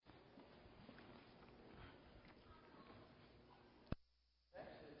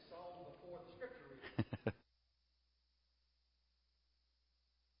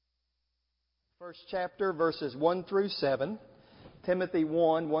first chapter, verses 1 through 7. Timothy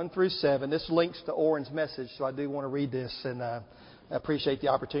 1, 1 through 7. This links to Oren's message, so I do want to read this, and I appreciate the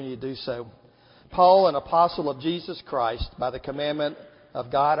opportunity to do so. Paul, an apostle of Jesus Christ, by the commandment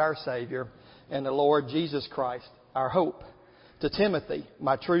of God our Savior, and the Lord Jesus Christ, our hope. To Timothy,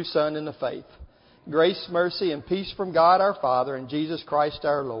 my true son in the faith. Grace, mercy, and peace from God our Father and Jesus Christ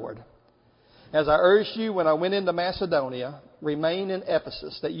our Lord. As I urged you when I went into Macedonia, remain in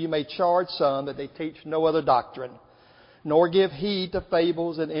Ephesus, that you may charge some that they teach no other doctrine, nor give heed to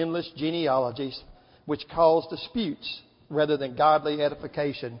fables and endless genealogies, which cause disputes, rather than godly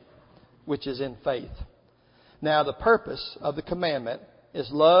edification, which is in faith. Now the purpose of the commandment is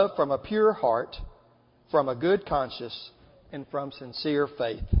love from a pure heart, from a good conscience, and from sincere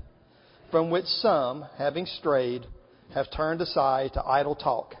faith, from which some, having strayed, have turned aside to idle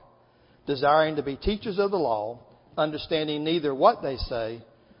talk, desiring to be teachers of the law, understanding neither what they say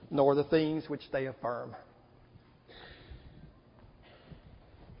nor the things which they affirm.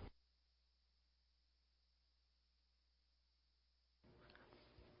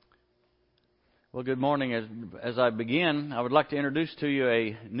 Well, good morning. As I begin, I would like to introduce to you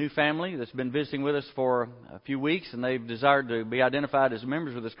a new family that's been visiting with us for a few weeks, and they've desired to be identified as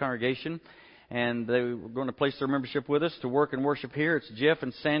members of this congregation. And they were going to place their membership with us to work and worship here. It's Jeff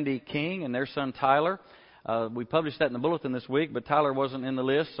and Sandy King and their son Tyler. We published that in the bulletin this week, but Tyler wasn't in the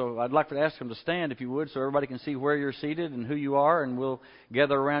list, so I'd like to ask them to stand, if you would, so everybody can see where you're seated and who you are, and we'll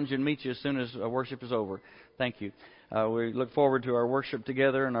gather around you and meet you as soon as worship is over. Thank you. We look forward to our worship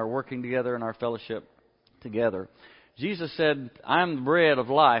together and our working together and our fellowship together. Jesus said, I'm the bread of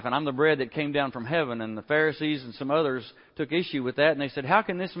life, and I'm the bread that came down from heaven. And the Pharisees and some others took issue with that, and they said, how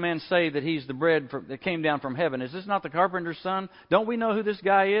can this man say that he's the bread that came down from heaven? Is this not the carpenter's son? Don't we know who this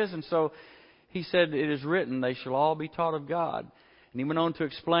guy is? And so he said, it is written, they shall all be taught of God. And he went on to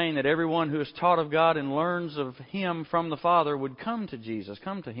explain that everyone who is taught of God and learns of Him from the Father would come to Jesus,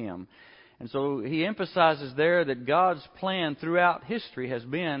 come to Him. And so he emphasizes there that God's plan throughout history has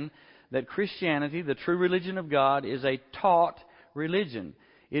been that Christianity, the true religion of God, is a taught religion.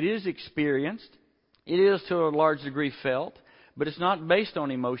 It is experienced. It is to a large degree felt. But it's not based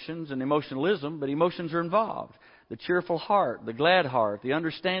on emotions and emotionalism, but emotions are involved. The cheerful heart, the glad heart, the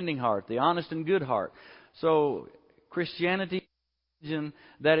understanding heart, the honest and good heart. So Christianity is a religion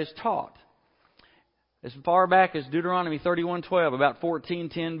that is taught. As far back as Deuteronomy 31:12, about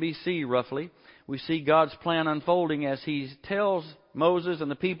 1410 BC roughly, we see God's plan unfolding as He tells Moses and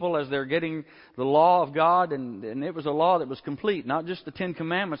the people as they're getting the law of God, and it was a law that was complete, not just the Ten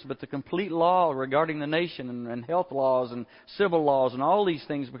Commandments, but the complete law regarding the nation and health laws and civil laws and all these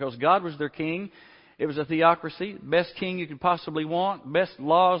things, because God was their king. It was a theocracy, best king you could possibly want, best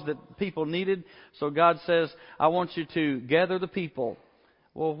laws that people needed. So God says, I want you to gather the people.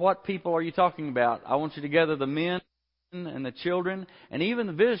 Well, what people are you talking about? I want you to gather the men and the children and even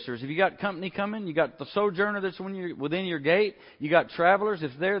the visitors. If you got company coming, you got the sojourner that's within your gate, you got travelers,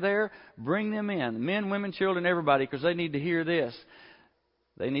 if they're there, bring them in. Men, women, children, everybody, because they need to hear this.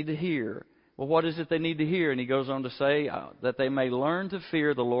 They need to hear. Well, what is it they need to hear? And he goes on to say that they may learn to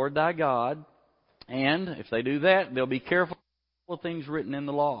fear the Lord thy God. And if they do that, they'll be careful of things written in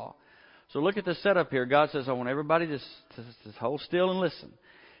the law. So look at the setup here. God says, I want everybody to hold still and listen.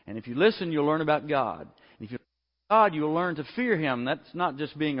 And if you listen, you'll learn about God. And if you learn about God, you'll learn to fear Him. That's not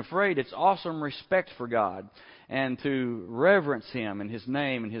just being afraid. It's awesome respect for God and to reverence Him and His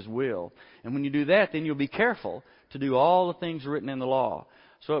name and His will. And when you do that, then you'll be careful to do all the things written in the law.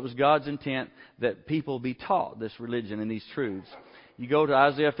 So it was God's intent that people be taught this religion and these truths. You go to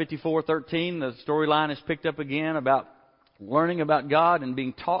Isaiah 54:13, the storyline is picked up again about learning about God and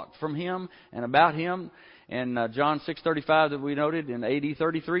being taught from Him and about Him. And John 6:35 that we noted, in AD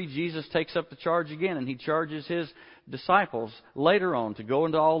 33, Jesus takes up the charge again, and He charges His disciples later on to go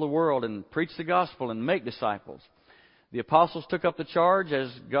into all the world and preach the gospel and make disciples. The apostles took up the charge as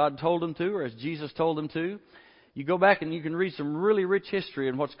God told them to, or as Jesus told them to. You go back and you can read some really rich history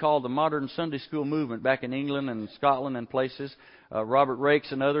in what's called the modern Sunday school movement back in England and Scotland and places. Robert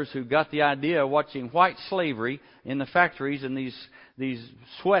Raikes and others who got the idea of watching white slavery in the factories and these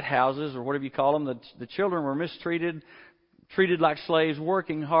sweat houses, or whatever you call them. The children were mistreated, treated like slaves,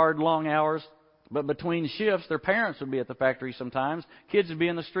 working hard, long hours. But between shifts, their parents would be at the factory sometimes. Kids would be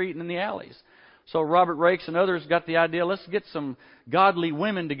in the street and in the alleys. So Robert Raikes and others got the idea, let's get some godly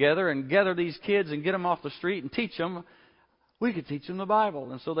women together and gather these kids and get them off the street and teach them. We could teach them the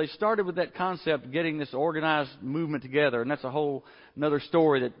Bible. And so they started with that concept, getting this organized movement together. And that's a whole another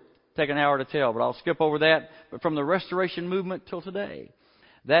story that take an hour to tell, but I'll skip over that. But from the Restoration movement till today,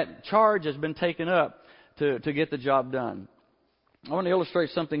 that charge has been taken up to get the job done. I want to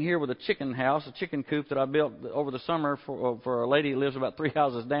illustrate something here with a chicken house, a chicken coop that I built over the summer for a lady who lives about 3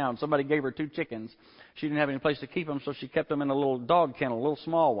 houses down. Somebody gave her 2 chickens. She didn't have any place to keep them, so she kept them in a little dog kennel, a little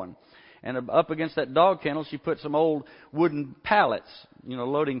small one. And up against that dog kennel, she put some old wooden pallets,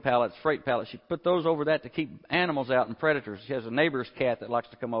 loading pallets, freight pallets. She put those over that to keep animals out and predators. She has a neighbor's cat that likes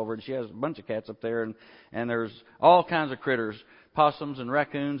to come over, and she has a bunch of cats up there, and there's all kinds of critters, possums and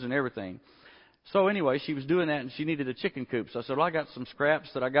raccoons and everything. So anyway, she was doing that, and she needed a chicken coop. So I said, well, I got some scraps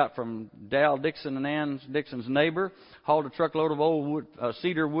that I got from Dal Dixon and Ann Dixon's neighbor. Hauled a truckload of old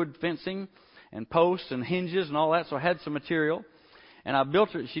cedar wood fencing and posts and hinges and all that. So I had some material. And I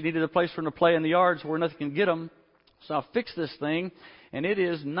built it. She needed a place for them to play in the yards where nothing can get them. So I fixed this thing, and it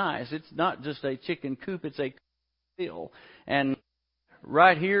is nice. It's not just a chicken coop. It's a fill. And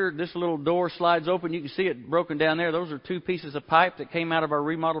right here, this little door slides open. You can see it broken down there. Those are 2 pieces of pipe that came out of our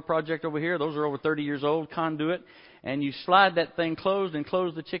remodel project over here. Those are over 30 years old, conduit. And you slide that thing closed and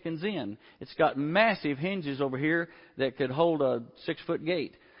close the chickens in. It's got massive hinges over here that could hold a 6-foot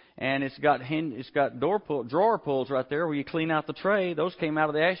gate. And it's got drawer pulls right there where you clean out the tray. Those came out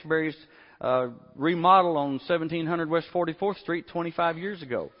of the Ashbury's remodel on 1700 West 44th Street 25 years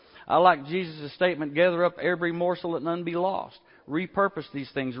ago. I like Jesus' statement, gather up every morsel that none be lost. Repurpose these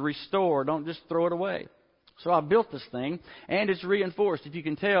things, restore, don't just throw it away. So I built this thing, and it's reinforced. If you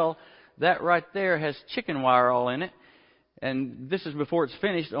can tell, that right there has chicken wire all in it. And this is before it's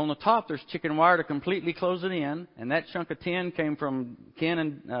finished. On the top, there's chicken wire to completely close it in. And that chunk of tin came from Ken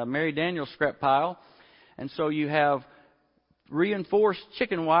and Mary Daniel's scrap pile. And so you have reinforced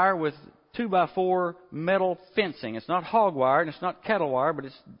chicken wire with 2x4 metal fencing. It's not hog wire and it's not cattle wire, but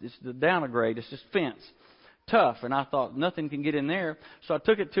it's the down a grade. It's just fence. Tough. And I thought nothing can get in there. So I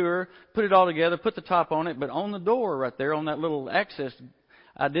took it to her, put it all together, put the top on it. But on the door right there, on that little access,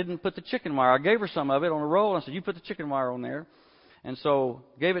 I didn't put the chicken wire. I gave her some of it on a roll. I said, you put the chicken wire on there. And so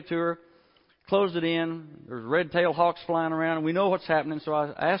gave it to her, closed it in. There's red-tailed hawks flying around, and we know what's happening. So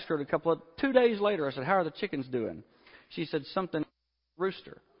I asked her 2 days later, I said, how are the chickens doing? She said, something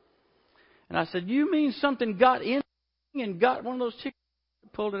rooster. And I said, you mean something got in and got one of those chickens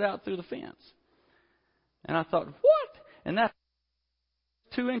and pulled it out through the fence? And I thought, what? And that's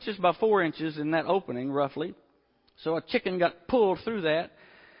 2 inches by 4 inches in that opening, roughly. So a chicken got pulled through that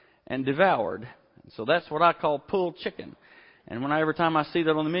and devoured. So that's what I call pulled chicken. And every time I see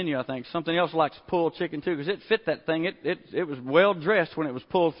that on the menu, I think something else likes pulled chicken too, because it fit that thing. It was well dressed when it was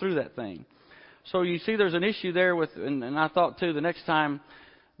pulled through that thing. So you see, there's an issue there with, and I thought too, the next time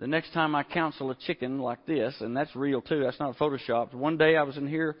I counsel a chicken like this, and that's real too, that's not photoshopped. One day I was in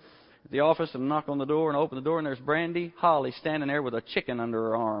here at the office and knock on the door and open the door, and there's Brandy Holly standing there with a chicken under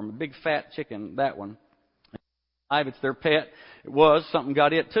her arm, a big fat chicken, that one. If it's their pet, it was, something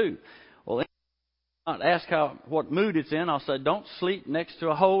got it too. Well, not ask what mood it's in. I'll say, don't sleep next to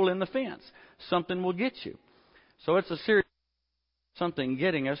a hole in the fence. Something will get you. So it's a serious something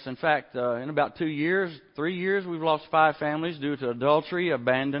getting us. In fact, in about 3 years, we've lost 5 families due to adultery,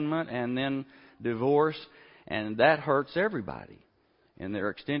 abandonment, and then divorce. And that hurts everybody in their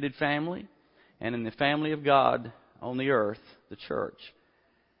extended family and in the family of God on the earth, the church.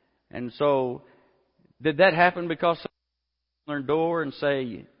 And so, did that happen because someone on their door and say,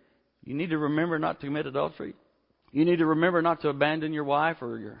 you need to remember not to commit adultery? You need to remember not to abandon your wife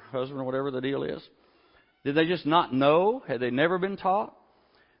or your husband or whatever the deal is? Did they just not know? Had they never been taught?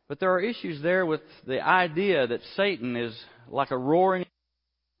 But there are issues there with the idea that Satan is like a roaring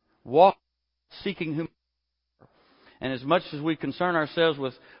walk seeking whom. And as much as we concern ourselves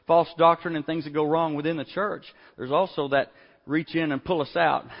with false doctrine and things that go wrong within the church, there's also that reach in and pull us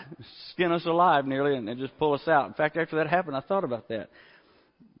out, skin us alive nearly, and just pull us out. In fact, after that happened, I thought about that.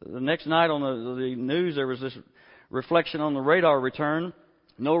 The next night on the news, there was this reflection on the radar return.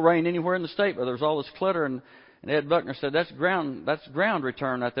 No rain anywhere in the state, but there was all this clutter. And Ed Buckner said, that's ground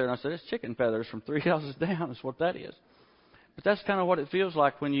return right there. And I said, it's chicken feathers from 3 houses down is what that is. But that's kind of what it feels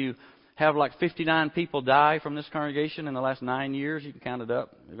like when you have like 59 people die from this congregation in the last 9 years. You can count it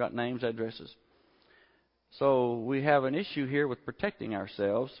up. They've got names, addresses. So we have an issue here with protecting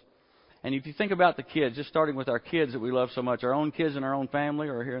ourselves. And if you think about the kids, just starting with our kids that we love so much, our own kids in our own family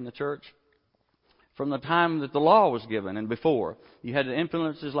or here in the church, from the time that the law was given and before, you had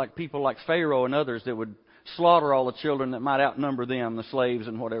influences like people like Pharaoh and others that would slaughter all the children that might outnumber them, the slaves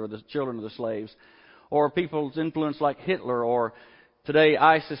and whatever, the children of the slaves. Or people's influence like Hitler or today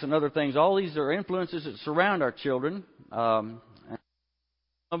ISIS and other things. All these are influences that surround our children. And some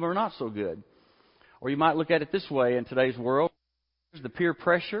of them are not so good. Or you might look at it this way in today's world. The peer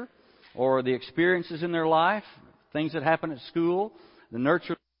pressure or the experiences in their life, things that happen at school, the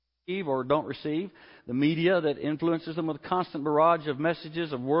nurture receive or don't receive, the media that influences them with a constant barrage of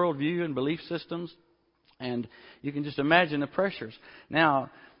messages of worldview and belief systems. And you can just imagine the pressures.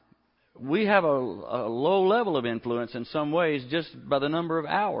 Now, we have a low level of influence in some ways just by the number of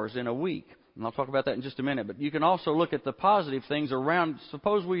hours in a week. And I'll talk about that in just a minute. But you can also look at the positive things around.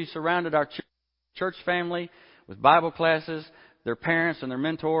 Suppose we surrounded our church family with Bible classes, their parents and their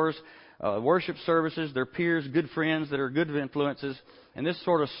mentors, worship services, their peers, good friends that are good influences. And this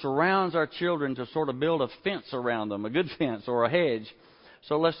sort of surrounds our children to sort of build a fence around them, a good fence or a hedge.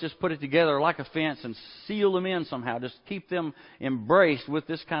 So let's just put it together like a fence and seal them in somehow. Just keep them embraced with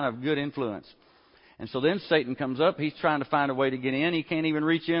this kind of good influence. And so then Satan comes up. He's trying to find a way to get in. He can't even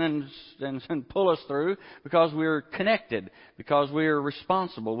reach in and pull us through because we're connected, because we are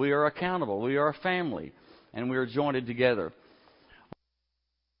responsible, we are accountable, we are a family, and we are jointed together.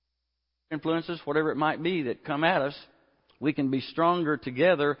 Influences, whatever it might be that come at us, we can be stronger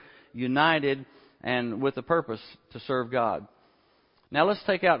together, united, and with a purpose to serve God. Now let's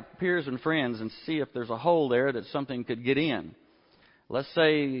take out peers and friends and see if there's a hole there that something could get in. Let's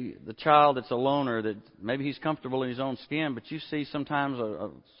say the child that's a loner, that maybe he's comfortable in his own skin, but you see sometimes a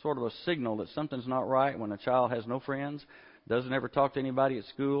sort of a signal that something's not right when a child has no friends, doesn't ever talk to anybody at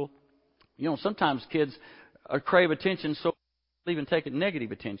school. You know, sometimes kids crave attention so they'll even take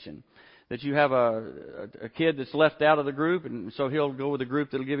negative attention. That you have a kid that's left out of the group, and so he'll go with a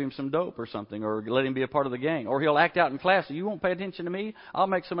group that'll give him some dope or something, or let him be a part of the gang. Or he'll act out in class. So you won't pay attention to me. I'll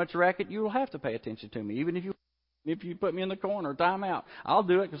make so much racket, you'll have to pay attention to me. Even if you put me in the corner, time out. I'll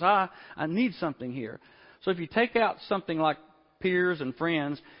do it because I need something here. So if you take out something like peers and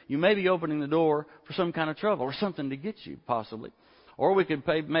friends, you may be opening the door for some kind of trouble or something to get you, possibly. Or we could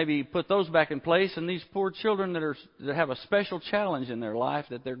maybe put those back in place, and these poor children that have a special challenge in their life,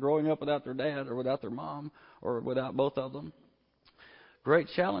 that they're growing up without their dad or without their mom or without both of them. Great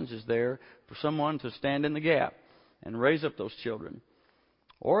challenges there for someone to stand in the gap and raise up those children.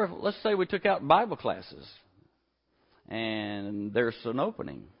 Or let's say we took out Bible classes and there's an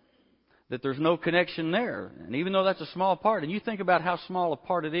opening, that there's no connection there. And even though that's a small part, and you think about how small a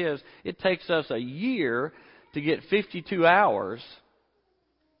part it is, it takes us a year to get 52 hours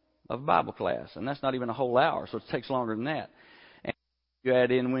of Bible class. And that's not even a whole hour, so it takes longer than that. And if you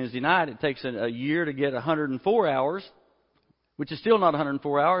add in Wednesday night, it takes a year to get 104 hours, which is still not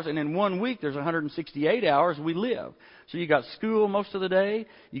 104 hours. And in 1 week, there's 168 hours we live. So you got school most of the day,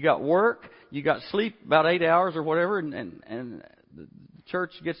 you got work, you got sleep about 8 hours or whatever, and the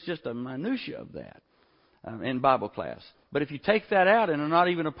church gets just a minutia of that in Bible class. But if you take that out and are not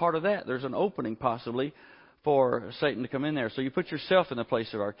even a part of that, there's an opening possibly for Satan to come in there. So you put yourself in the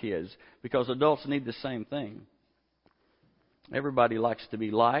place of our kids, because adults need the same thing. Everybody likes to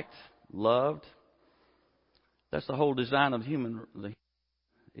be liked, loved. That's the whole design of the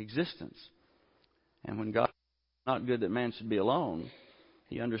existence. And when God is not good that man should be alone,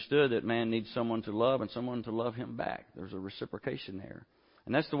 He understood that man needs someone to love and someone to love him back. There's a reciprocation there.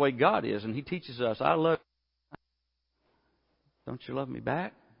 And that's the way God is. And He teaches us, I love you. Don't you love me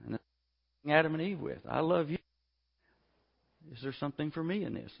back? And that's what Adam and Eve with. I love you. Is there something for me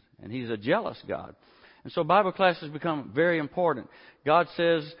in this? And He's a jealous God. And so Bible classes become very important. God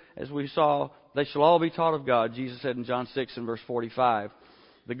says, as we saw, they shall all be taught of God, Jesus said in John 6 and verse 45.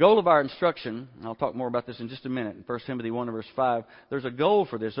 The goal of our instruction, and I'll talk more about this in just a minute, in 1 Timothy 1 and verse 5, there's a goal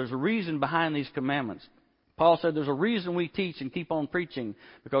for this. There's a reason behind these commandments. Paul said there's a reason we teach and keep on preaching,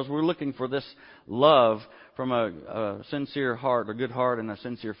 because we're looking for this love from a sincere heart, a good heart, and a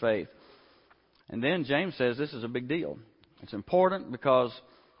sincere faith. And then James says this is a big deal. It's important because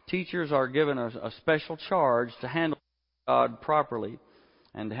teachers are given a special charge to handle God properly,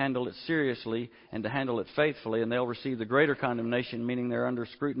 and to handle it seriously, and to handle it faithfully, and they'll receive the greater condemnation, meaning they're under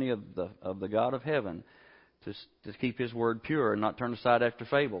scrutiny of the God of heaven to keep His word pure and not turn aside after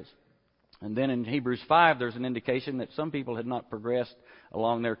fables. And then in Hebrews 5, there's an indication that some people had not progressed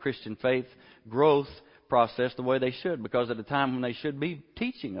along their Christian faith growth process the way they should, because at a time when they should be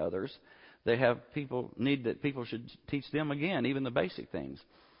teaching others, they have need that people should teach them again, even the basic things.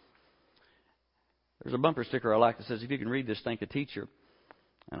 There's a bumper sticker I like that says, if you can read this, thank a teacher.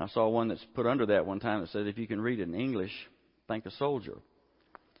 And I saw one that's put under that one time that said, if you can read it in English, thank a soldier.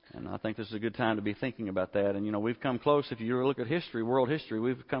 And I think this is a good time to be thinking about that. And, you know, we've come close. If you look at history, world history,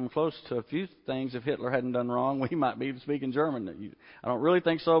 we've come close to a few things. If Hitler hadn't done wrong, we might be speaking German. I don't really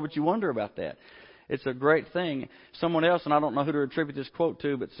think so, but you wonder about that. It's a great thing. Someone else, and I don't know who to attribute this quote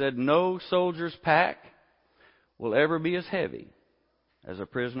to, but said, no soldier's pack will ever be as heavy as a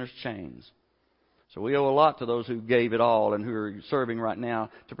prisoner's chains. So we owe a lot to those who gave it all and who are serving right now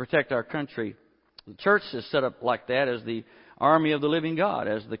to protect our country The church is set up like that as the army of the living God,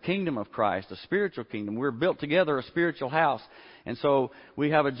 as the kingdom of Christ, a spiritual kingdom. We're built together a spiritual house, and so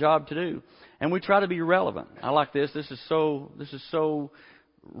we have a job to do. And we try to be relevant. I like this. This is so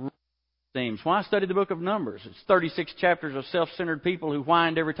themes. Why study the book of Numbers? It's 36 chapters of self-centered people who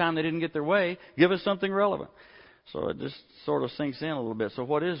whined every time they didn't get their way. Give us something relevant. So it just sort of sinks in a little bit. So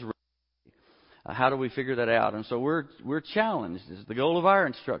what is relevant? How do we figure that out? And so we're challenged. Is the goal of our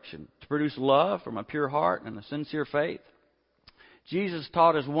instruction to produce love from a pure heart and a sincere faith? Jesus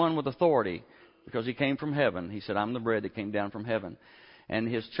taught as one with authority because He came from heaven. He said, I'm the bread that came down from heaven. And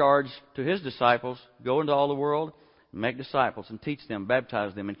His charge to His disciples, go into all the world, make disciples and teach them,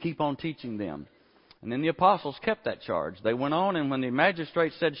 baptize them, and keep on teaching them. And then the apostles kept that charge. They went on, and when the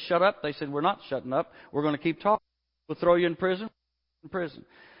magistrates said, shut up, they said, we're not shutting up. We're going to keep talking. We'll throw you in prison.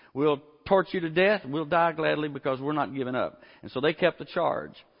 We'll torture you to death. We'll die gladly because we're not giving up. And so they kept the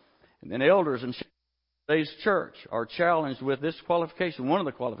charge. And then elders and today's church are challenged with this qualification. One of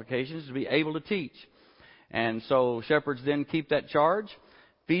the qualifications is to be able to teach. And so shepherds then keep that charge,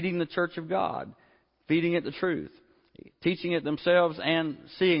 feeding the church of God, feeding it the truth, teaching it themselves, and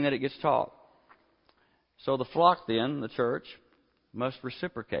seeing that it gets taught. So the flock then, the church, must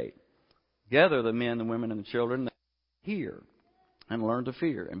reciprocate. Gather the men, the women, and the children that hear and learn to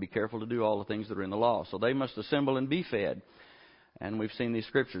fear and be careful to do all the things that are in the law. So they must assemble and be fed. And we've seen these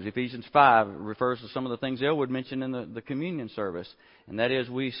scriptures. Ephesians 5 refers to some of the things Elwood mentioned in the communion service. And that is,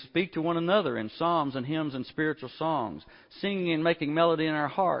 we speak to one another in psalms and hymns and spiritual songs, singing and making melody in our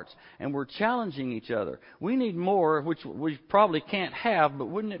hearts. And we're challenging each other. We need more, which we probably can't have, but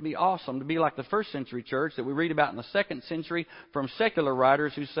wouldn't it be awesome to be like the first century church that we read about in the second century from secular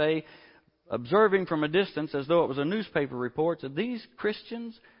writers who say, observing from a distance as though it was a newspaper report, that these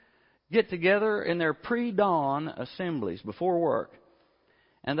Christians get together in their pre-dawn assemblies before work.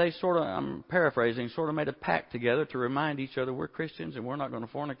 And they sort of, I'm paraphrasing, sort of made a pact together to remind each other we're Christians and we're not going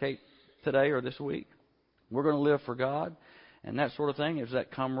to fornicate today or this week. We're going to live for God. And that sort of thing is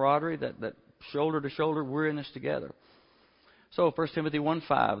that camaraderie, that shoulder to shoulder, we're in this together. So 1 Timothy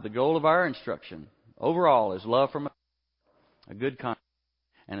 1:5, the goal of our instruction overall is love from a good conscience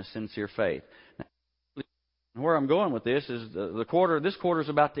and a sincere faith. Now, where I'm going with this is this quarter is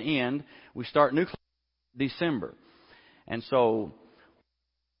about to end. We start new class in December. And so what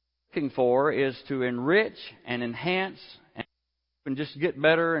we're looking for is to enrich and enhance and just get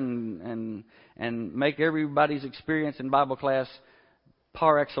better and make everybody's experience in Bible class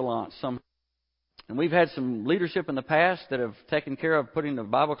par excellence. And we've had some leadership in the past that have taken care of putting the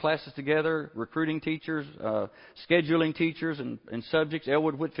Bible classes together, recruiting teachers, scheduling teachers and subjects.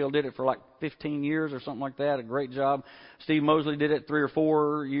 Elwood Whitfield did it for like 15 years or something like that. A great job. Steve Mosley did it 3 or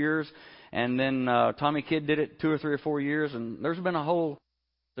 4 years. And then Tommy Kidd did it 2 or 3 or 4 years. And there's been a whole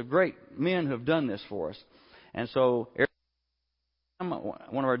of great men who have done this for us. And so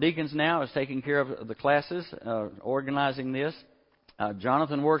one of our deacons now is taking care of the classes, organizing this.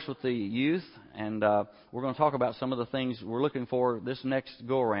 Jonathan works with the youth, and we're going to talk about some of the things we're looking for this next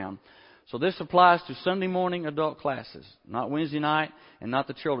go-around. So this applies to Sunday morning adult classes, not Wednesday night and not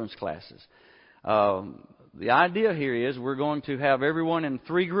the children's classes. The idea here is we're going to have everyone in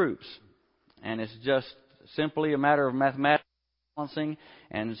 3 groups, and it's just simply a matter of mathematical balancing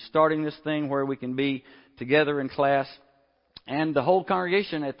and starting this thing where we can be together in class. And the whole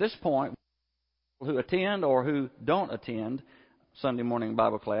congregation at this point, who attend or who don't attend Sunday morning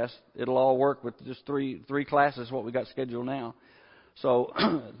Bible class, it'll all work with just three classes, what we got scheduled now. So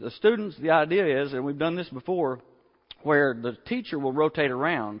the students, the idea is, and we've done this before, where the teacher will rotate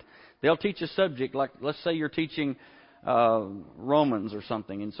around. They'll teach a subject, like let's say you're teaching Romans or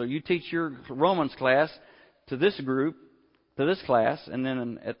something, and so you teach your Romans class to this group, to this class, and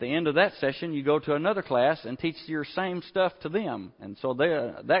then at the end of that session, you go to another class and teach your same stuff to them. And so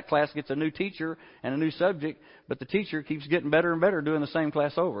that class gets a new teacher and a new subject, but the teacher keeps getting better and better doing the same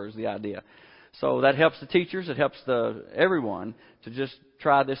class over is the idea. So that helps the teachers, it helps everyone to just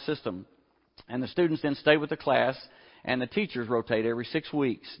try this system. And the students then stay with the class, and the teachers rotate every 6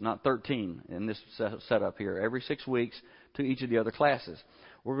 weeks, not 13 in this setup here, every 6 weeks to each of the other classes.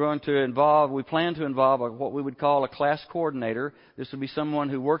 We plan to involve what we would call a class coordinator. This would be someone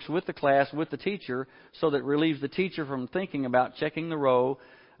who works with the class, with the teacher, so that it relieves the teacher from thinking about checking the row,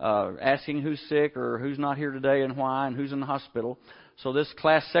 asking who's sick or who's not here today and why and who's in the hospital. So this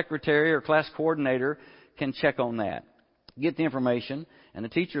class secretary or class coordinator can check on that, get the information, and the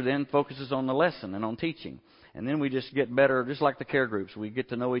teacher then focuses on the lesson and on teaching. And then we just get better, just like the care groups. We get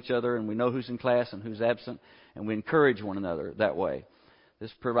to know each other, and we know who's in class and who's absent, and we encourage one another that way.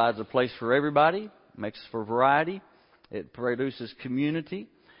 This provides a place for everybody, makes for variety. It produces community.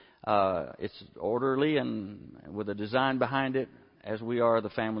 It's orderly and with a design behind it, as we are the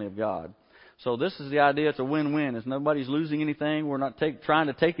family of God. So this is the idea. It's a win-win. It's nobody's losing anything. We're not trying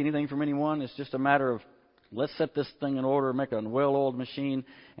to take anything from anyone. It's just a matter of let's set this thing in order, make a well-oiled machine,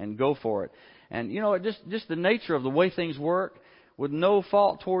 and go for it. And, just the nature of the way things work, with no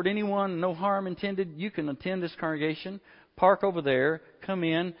fault toward anyone, no harm intended, you can attend this congregation, park over there, come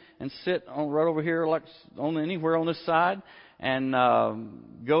in, and sit right over here, like anywhere on this side, and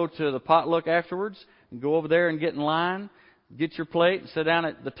go to the potluck afterwards, and go over there and get in line, get your plate, and sit down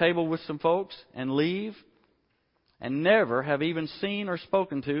at the table with some folks, and leave, and never have even seen or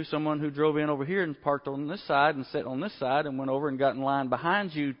spoken to someone who drove in over here and parked on this side and sat on this side and went over and got in line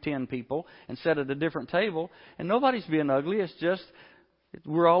behind you 10 people and sat at a different table. And nobody's being ugly. It's just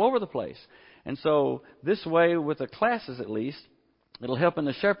we're all over the place. And so this way, with the classes at least, it'll help in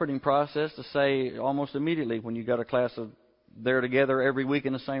the shepherding process to say almost immediately when you got a class of there together every week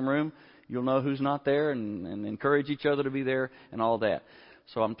in the same room, you'll know who's not there and encourage each other to be there and all that.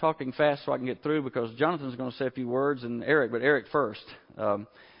 So I'm talking fast so I can get through because Jonathan's going to say a few words and Eric, but Eric first.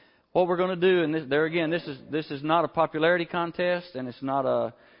 What we're going to do, and this is not a popularity contest and it's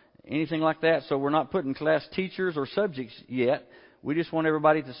not anything like that. So we're not putting class teachers or subjects yet. We just want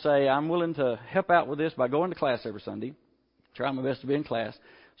everybody to say, I'm willing to help out with this by going to class every Sunday. Try my best to be in class.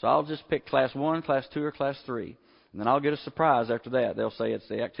 So I'll just pick class 1, class 2, or class 3. And then I'll get a surprise after that. They'll say it's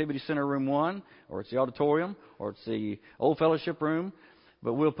the Activity Center Room 1, or it's the auditorium, or it's the Old Fellowship Room.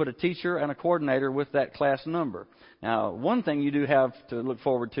 But we'll put a teacher and a coordinator with that class number. Now, one thing you do have to look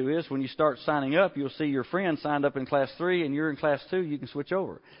forward to is when you start signing up, you'll see your friend signed up in class 3 and you're in class 2, you can switch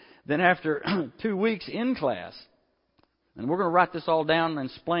over. Then after 2 weeks in class, and we're going to write this all down and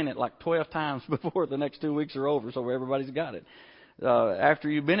explain it like 12 times before the next 2 weeks are over so everybody's got it. After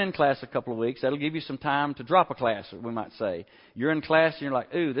you've been in class a couple of weeks, that'll give you some time to drop a class, we might say. You're in class and you're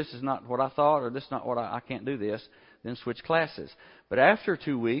like, ooh, this is not what I thought, or this is not what I can't do this. Then switch classes. But after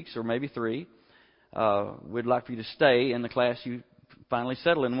 2 weeks, or maybe 3, we'd like for you to stay in the class you finally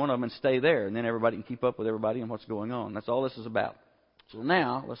settle in one of them and stay there. And then everybody can keep up with everybody and what's going on. That's all this is about. So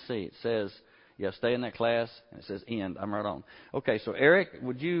now, let's see. It says, stay in that class. And it says end. I'm right on. Okay, so Eric,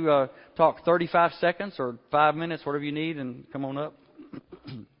 would you talk 35 seconds or 5 minutes, whatever you need, and come on up?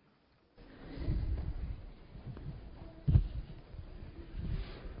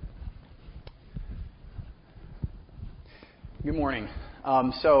 Good morning.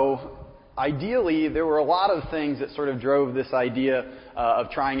 So ideally, there were a lot of things that sort of drove this idea of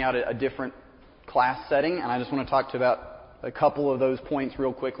trying out a different class setting, and I just want to talk about a couple of those points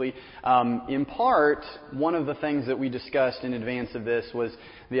real quickly. In part, one of the things that we discussed in advance of this was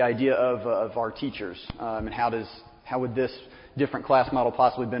the idea of our teachers, and how would this different class model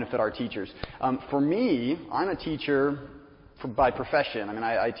possibly benefit our teachers. For me, I'm a teacher by profession. I mean,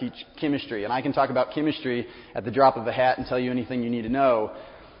 I teach chemistry, and I can talk about chemistry at the drop of a hat and tell you anything you need to know.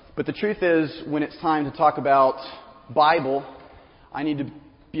 But the truth is, when it's time to talk about Bible, I need to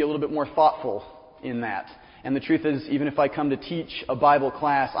be a little bit more thoughtful in that. And the truth is, even if I come to teach a Bible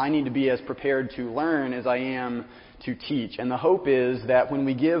class, I need to be as prepared to learn as I am to teach. And the hope is that when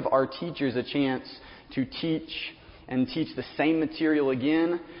we give our teachers a chance to teach and teach the same material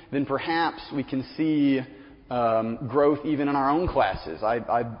again, then perhaps we can see growth even in our own classes.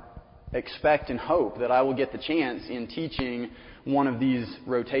 I expect and hope that I will get the chance in teaching one of these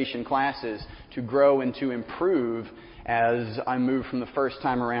rotation classes to grow and to improve as I move from the first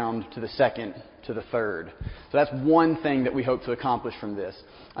time around to the second to the third. So that's one thing that we hope to accomplish from this.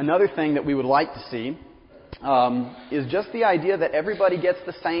 Another thing that we would like to see is just the idea that everybody gets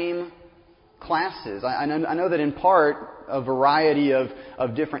the same classes. I know that in part a variety of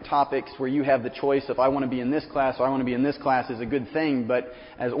different topics where you have the choice of I want to be in this class or I want to be in this class is a good thing, but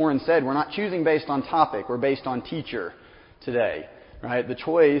as Orrin said, we're not choosing based on topic, we're based on teacher today. Right? The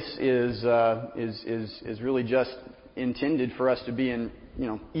choice is really just intended for us to be in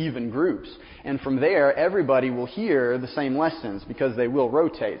even groups. And from there, everybody will hear the same lessons because they will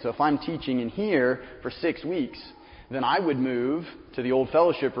rotate. So if I'm teaching in here for 6 weeks, then I would move to the Old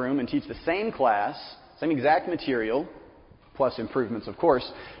Fellowship Room and teach the same class, same exact material, plus improvements, of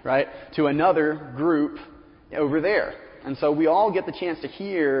course, right, to another group over there. And so we all get the chance to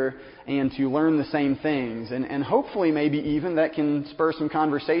hear and to learn the same things. And hopefully maybe even that can spur some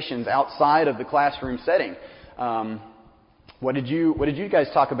conversations outside of the classroom setting. What did you guys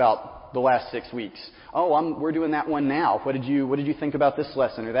talk about the last 6 weeks? Oh, we're doing that one now. What did you think about this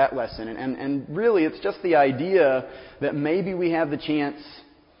lesson or that lesson? And really, it's just the idea that maybe we have the chance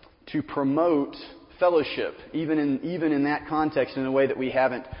to promote fellowship, even in that context, in a way that we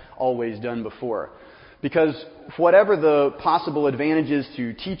haven't always done before. Because whatever the possible advantages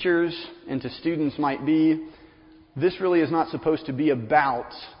to teachers and to students might be, this really is not supposed to be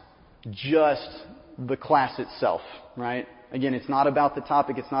about just the class itself, right? Again, it's not about the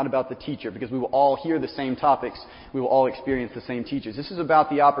topic, it's not about the teacher, because we will all hear the same topics, we will all experience the same teachers. This is about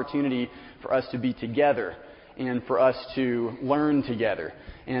the opportunity for us to be together and for us to learn together.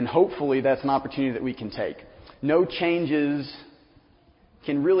 And hopefully that's an opportunity that we can take. No changes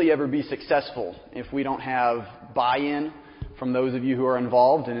can really ever be successful if we don't have buy-in from those of you who are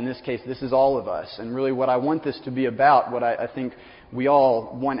involved, and in this case, this is all of us. And really what I want this to be about, what I think we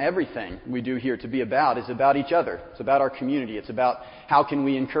all want everything we do here to be about, is about each other. It's about our community. It's about how can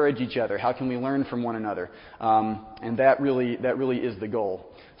we encourage each other? How can we learn from one another? And that really is the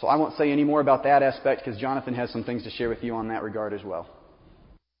goal. So I won't say any more about that aspect because Jonathan has some things to share with you on that regard as well.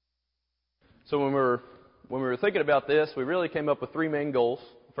 So when we were thinking about this, we really came up with three main goals.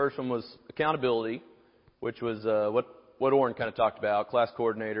 The first one was accountability, which was what Orrin kind of talked about, class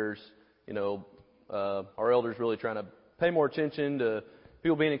coordinators, our elders really trying to pay more attention to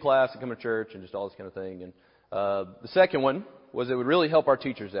people being in class and coming to church and just all this kind of thing. And the second one was it would really help our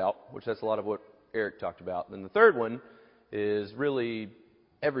teachers out, which that's a lot of what Eric talked about. And the third one is really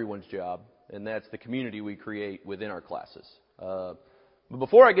everyone's job, and that's the community we create within our classes. But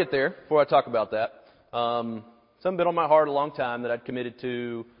before I get there, before I talk about that, something been on my heart a long time that I'd committed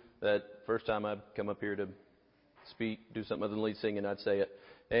to, that first time I'd come up here to speak, do something other than lead singing, I'd say it.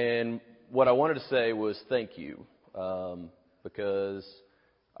 And what I wanted to say was thank you, because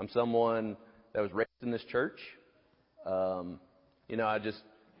I'm someone that was raised in this church. I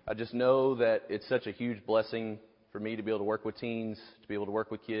just know that it's such a huge blessing for me to be able to work with teens, to be able to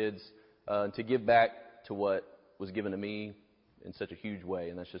work with kids, and to give back to what was given to me in such a huge way,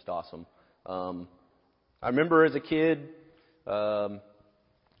 and that's just awesome. I remember as a kid, before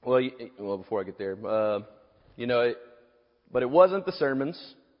I get there, but it wasn't the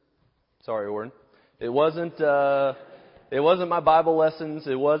sermons. Sorry, Orrin. It wasn't my Bible lessons.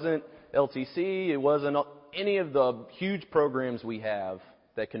 It wasn't LTC. It wasn't any of the huge programs we have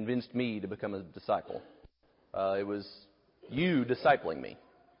that convinced me to become a disciple. It was you discipling me.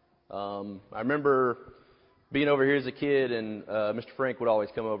 I remember being over here as a kid, and Mr. Frank would always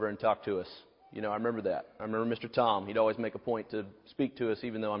come over and talk to us. I remember that. I remember Mr. Tom. He'd always make a point to speak to us,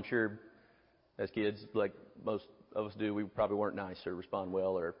 even though I'm sure as kids, like most of us do, we probably weren't nice or respond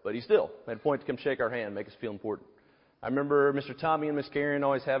well. But he still made a point to come shake our hand, make us feel important. I remember Mr. Tommy and Miss Karen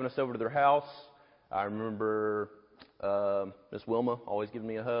always having us over to their house. I remember Miss Wilma always giving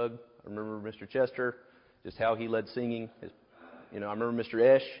me a hug. I remember Mr. Chester, just how he led singing. I remember Mr.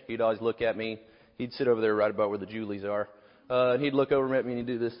 Esch. He'd always look at me. He'd sit over there right about where the Julies are. And he'd look over at me and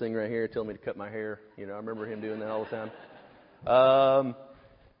he'd do this thing right here, tell me to cut my hair. I remember him doing that all the time.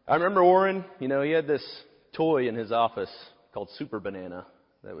 I remember Orrin, he had this toy in his office called Super Banana.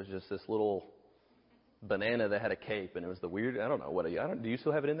 That was just this little banana that had a cape, and it was the weird, do you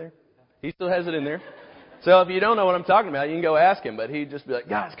still have it in there? He still has it in there. So if you don't know what I'm talking about, you can go ask him, but he'd just be like,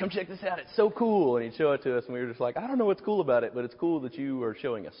 guys, come check this out. It's so cool. And he'd show it to us, and we were just like, I don't know what's cool about it, but it's cool that you are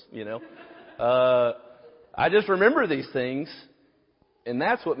showing us, I just remember these things, and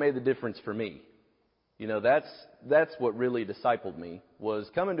that's what made the difference for me. That's what really discipled me, was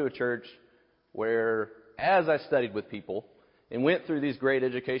coming to a church where, as I studied with people and went through these great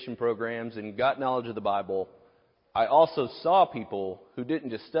education programs and got knowledge of the Bible, I also saw people who didn't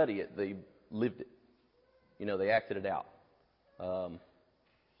just study it, they lived it. They acted it out. And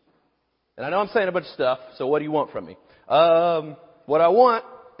I know I'm saying a bunch of stuff, so what do you want from me? What I want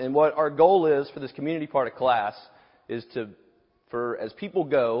and what our goal is for this community part of class is as people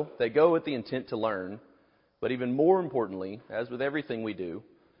go, they go with the intent to learn, but even more importantly, as with everything we do,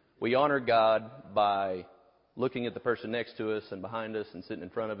 we honor God by looking at the person next to us and behind us and sitting in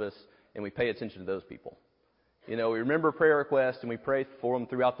front of us, and we pay attention to those people. We remember prayer requests and we pray for them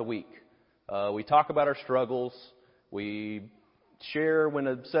throughout the week. We talk about our struggles. We share when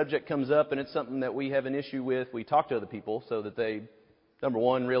a subject comes up and it's something that we have an issue with. We talk to other people so that they, number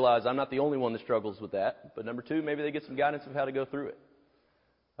one, realize I'm not the only one that struggles with that. But number two, maybe they get some guidance of how to go through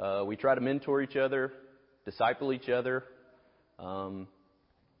it. We try to mentor each other, disciple each other.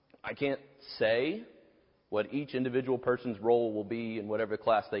 I can't say what each individual person's role will be in whatever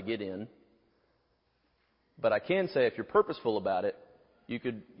class they get in. But I can say if you're purposeful about it, you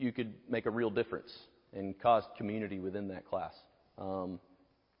could make a real difference and cause community within that class. The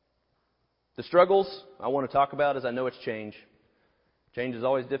struggles I want to talk about is I know it's change. Change is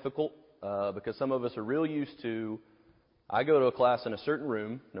always difficult because some of us are real used to, I go to a class in a certain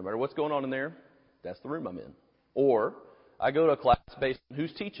room, no matter what's going on in there, that's the room I'm in. Or I go to a class based on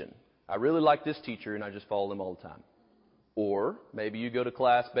who's teaching. I really like this teacher and I just follow them all the time. Or maybe you go to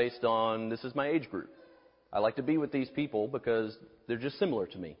class based on, this is my age group. I like to be with these people because they're just similar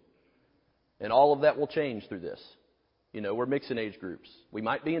to me. And all of that will change through this. You know, we're mixing age groups. We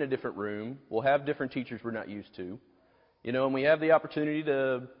might be in a different room. We'll have different teachers we're not used to. You know, and we have the opportunity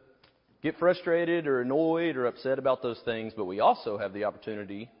to get frustrated or annoyed or upset about those things, but we also have the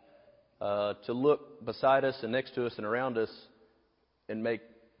opportunity to look beside us and next to us and around us and make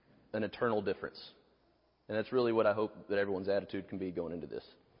an eternal difference. And that's really what I hope that everyone's attitude can be going into this.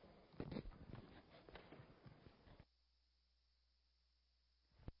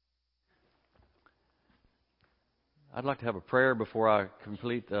 I'd like to have a prayer before I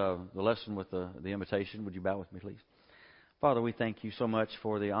complete the lesson with the invitation. Would you bow with me, please? Father, we thank you so much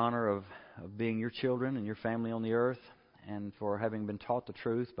for the honor of being your children and your family on the earth, and for having been taught the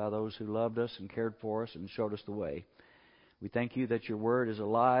truth by those who loved us and cared for us and showed us the way. We thank you that your word is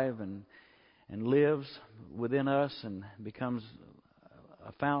alive and lives within us and becomes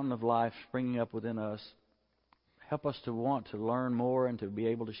a fountain of life springing up within us. Help us to want to learn more and to be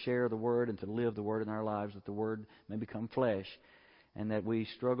able to share the Word and to live the Word in our lives, that the Word may become flesh, and that we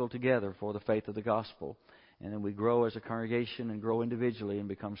struggle together for the faith of the gospel, and then we grow as a congregation and grow individually and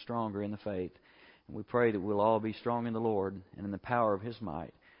become stronger in the faith. And we pray that we'll all be strong in the Lord and in the power of His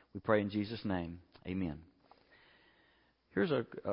might. We pray in Jesus' name. Amen. Here's a